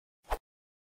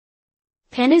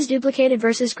Pandas duplicated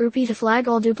versus Groupby to flag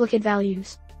all duplicate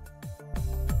values.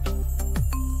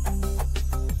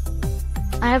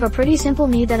 I have a pretty simple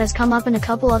need that has come up in a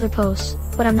couple other posts,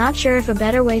 but I'm not sure if a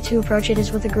better way to approach it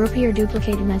is with a Groupby or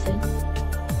duplicated method.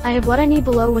 I have what I need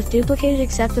below with duplicated,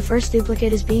 except the first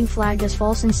duplicate is being flagged as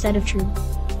false instead of true.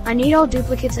 I need all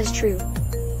duplicates as true.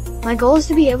 My goal is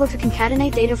to be able to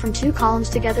concatenate data from two columns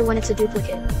together when it's a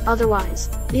duplicate. Otherwise,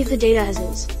 leave the data as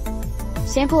is.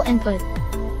 Sample input.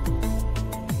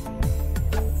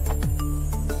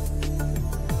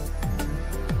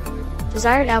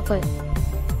 Desired output.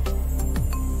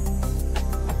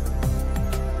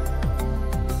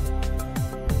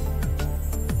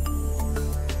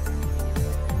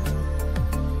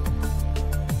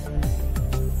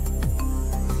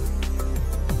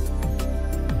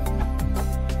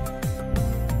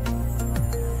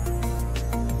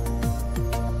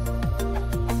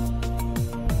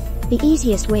 The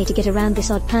easiest way to get around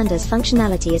this odd pandas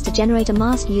functionality is to generate a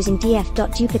mask using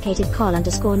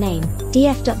df.duplicatedcol_name,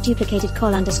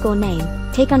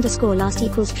 df.duplicatedcol_name, take underscore last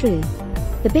equals true.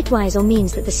 The bitwise or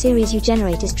means that the series you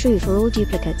generate is true for all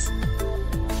duplicates.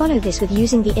 Follow this with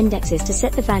using the indexes to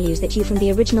set the values that you from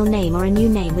the original name or a new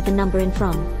name with the number in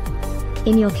from.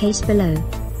 In your case below.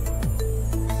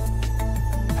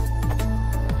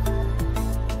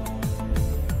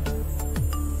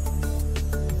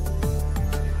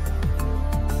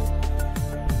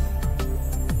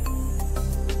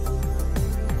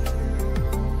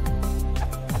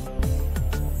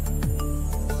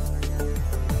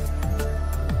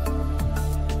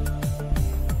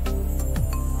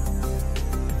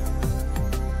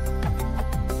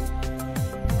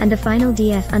 And a final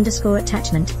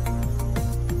df_attachment.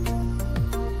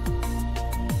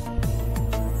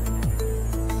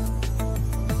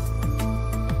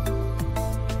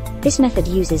 This method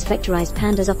uses vectorized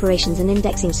pandas operations and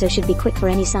indexing, so should be quick for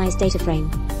any size data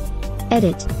frame.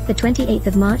 Edit, the 28th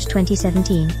of March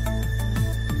 2017.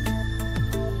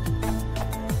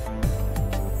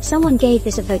 Someone gave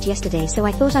this a vote yesterday, so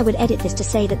I thought I would edit this to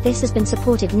say that this has been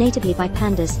supported natively by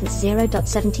Pandas since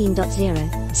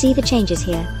 0.17.0. See the changes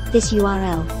here, this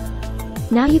URL.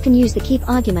 Now you can use the keep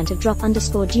argument of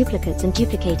drop_duplicates and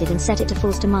duplicated and set it to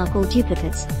false to mark all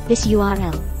duplicates, this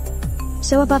URL.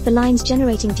 So above the lines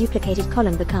generating duplicated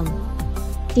column become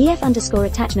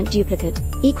df_attachment duplicate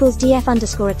equals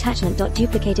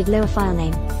df_attachment.duplicated lower file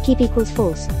name, keep equals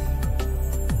false.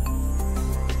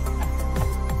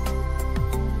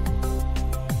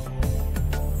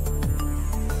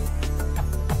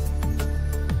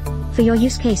 For your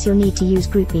use case you'll need to use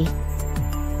Groupby.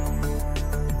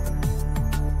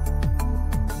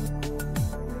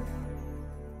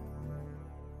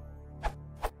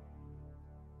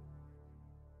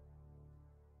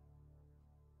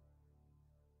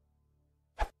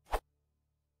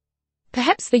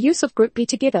 Perhaps the use of Groupby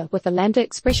together with a lambda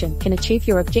expression can achieve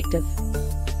your objective.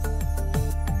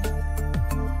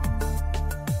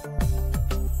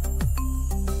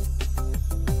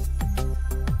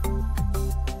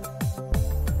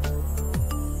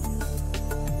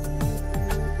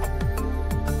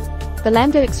 The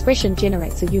lambda expression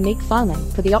generates a unique file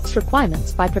name for the ops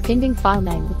requirements by prepending file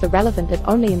name with the relevant it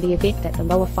only in the event that the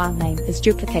lower file name is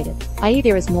duplicated, i.e.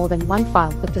 there is more than one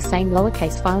file with the same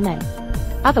lowercase file name.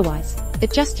 Otherwise,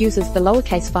 it just uses the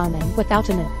lowercase file name without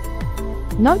an it.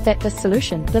 Note that this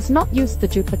solution does not use the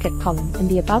duplicate column in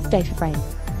the above data frame.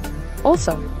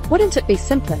 Also, wouldn't it be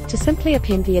simpler to simply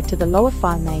append the id to the lower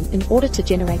file name in order to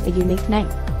generate a unique name?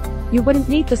 You wouldn't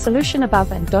need the solution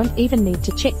above and don't even need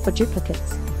to check for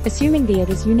duplicates, assuming the id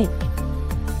is unique.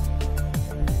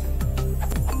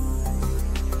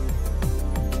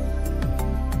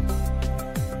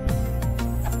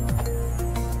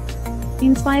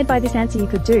 Inspired by this answer you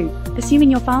could do,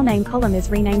 assuming your file name column is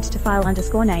renamed to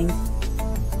file_name.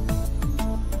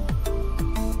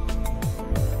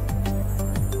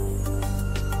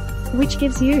 Which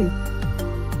gives you